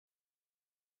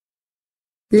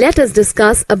Let us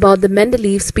discuss about the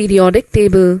Mendeleev's periodic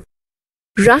table.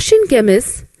 Russian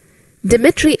chemist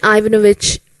Dmitri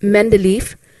Ivanovich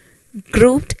Mendeleev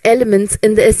grouped elements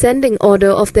in the ascending order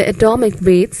of their atomic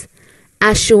weights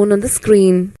as shown on the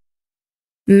screen.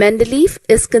 Mendeleev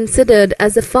is considered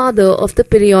as the father of the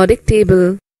periodic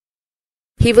table.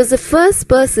 He was the first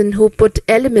person who put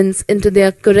elements into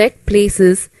their correct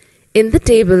places in the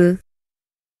table.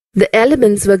 The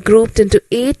elements were grouped into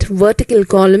 8 vertical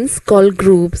columns called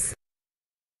groups.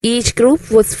 Each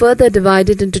group was further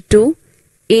divided into 2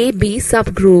 A-B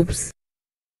subgroups.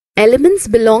 Elements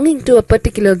belonging to a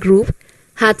particular group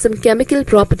had some chemical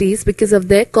properties because of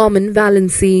their common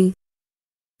valency.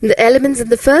 The elements in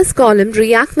the first column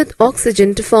react with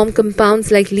oxygen to form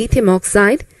compounds like lithium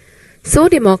oxide,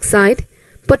 sodium oxide,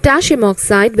 potassium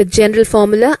oxide with general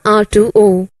formula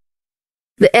R2O.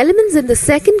 The elements in the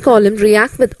second column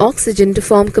react with oxygen to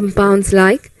form compounds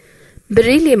like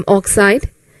beryllium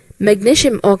oxide,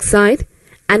 magnesium oxide,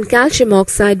 and calcium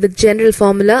oxide with general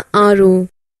formula RO.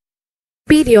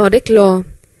 Periodic law.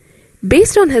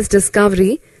 Based on his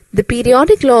discovery, the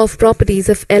periodic law of properties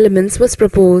of elements was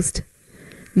proposed.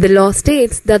 The law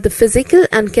states that the physical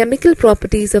and chemical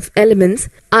properties of elements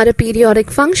are a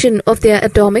periodic function of their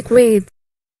atomic weight.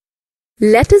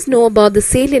 Let us know about the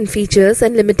salient features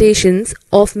and limitations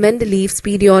of Mendeleev's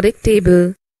periodic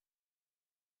table.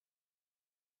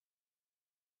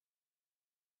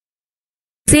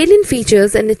 Salient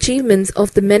features and achievements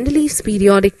of the Mendeleev's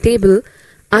periodic table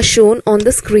are shown on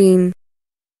the screen.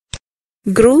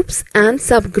 Groups and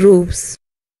subgroups.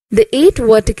 The 8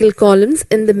 vertical columns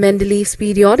in the Mendeleev's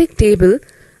periodic table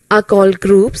are called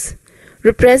groups,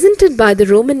 represented by the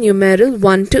Roman numeral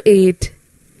 1 to 8.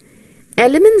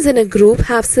 Elements in a group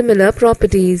have similar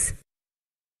properties.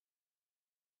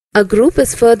 A group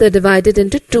is further divided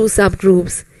into 2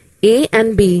 subgroups, A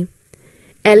and B.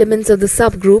 Elements of the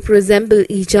subgroup resemble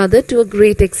each other to a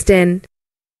great extent.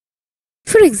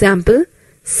 For example,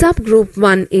 subgroup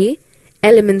 1A,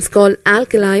 elements called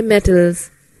alkali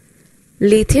metals.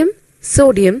 Lithium,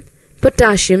 sodium,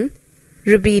 potassium,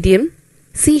 rubidium,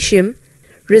 cesium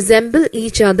resemble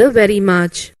each other very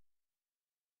much.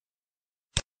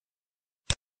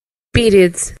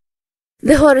 Periods.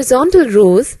 The horizontal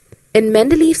rows in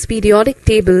Mendeleev's periodic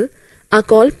table are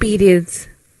called periods.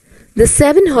 The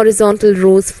 7 horizontal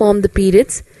rows form the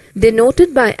periods,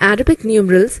 denoted by Arabic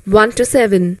numerals 1 to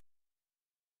 7.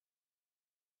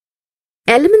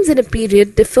 Elements in a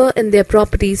period differ in their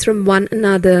properties from one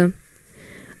another.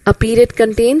 A period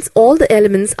contains all the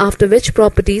elements after which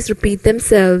properties repeat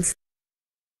themselves.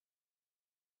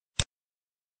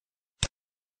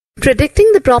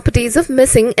 Predicting the properties of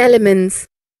missing elements.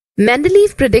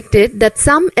 Mendeleev predicted that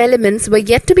some elements were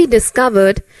yet to be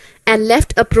discovered and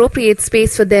left appropriate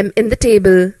space for them in the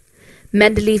table.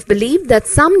 Mendeleev believed that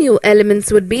some new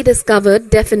elements would be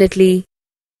discovered definitely.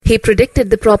 He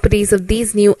predicted the properties of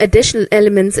these new additional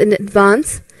elements in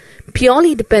advance,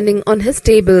 purely depending on his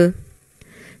table.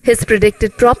 His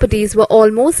predicted properties were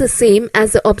almost the same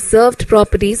as the observed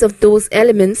properties of those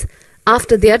elements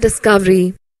after their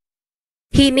discovery.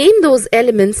 He named those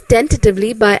elements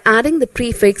tentatively by adding the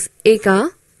prefix eka.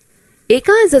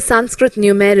 Eka is a Sanskrit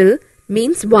numeral,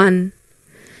 means 1,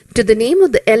 to the name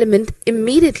of the element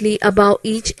immediately above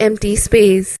each empty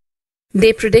space.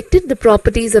 They predicted the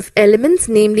properties of elements,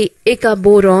 namely eka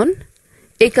boron,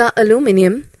 eka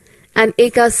aluminium, and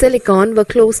eka silicon were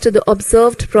close to the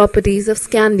observed properties of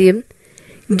scandium,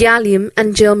 gallium,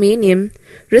 and germanium,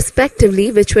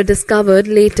 respectively, which were discovered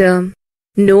later.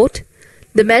 Note: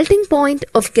 the melting point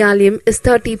of gallium is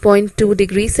 30.2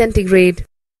 degrees centigrade.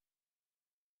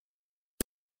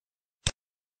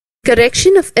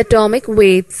 Correction of atomic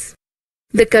weights.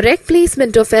 The correct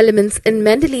placement of elements in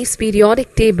Mendeleev's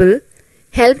periodic table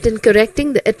helped in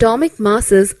correcting the atomic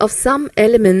masses of some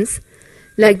elements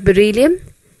like beryllium,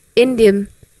 indium,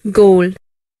 gold.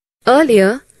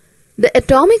 Earlier, the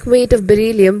atomic weight of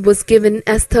beryllium was given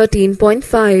as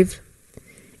 13.5.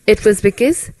 It was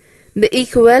because the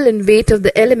equivalent weight of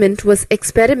the element was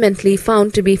experimentally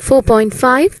found to be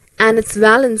 4.5 and its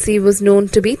valency was known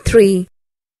to be 3.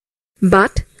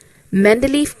 But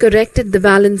Mendeleev corrected the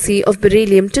valency of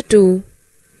beryllium to 2.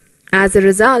 As a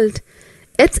result,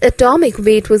 its atomic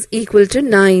weight was equal to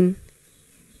 9,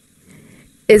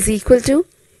 is equal to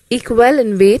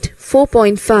equivalent weight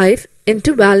 4.5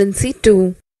 into valency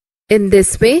 2. In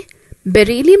this way,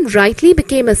 beryllium rightly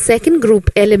became a second group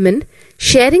element,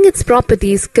 sharing its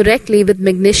properties correctly with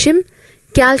magnesium,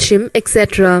 calcium,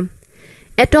 etc.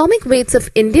 Atomic weights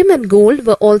of indium and gold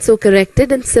were also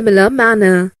corrected in similar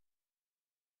manner.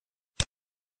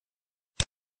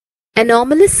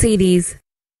 Anomalous series.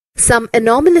 Some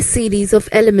anomalous series of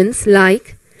elements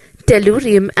like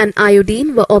tellurium and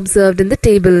iodine were observed in the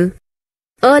table.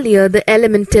 Earlier, the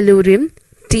element tellurium,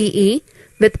 Te,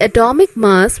 with atomic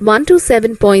mass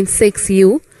 127.6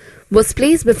 U, was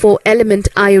placed before element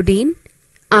iodine,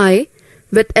 I,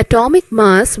 with atomic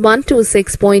mass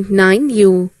 126.9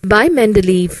 U by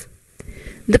Mendeleev.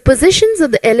 The positions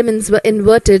of the elements were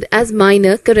inverted as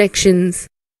minor corrections.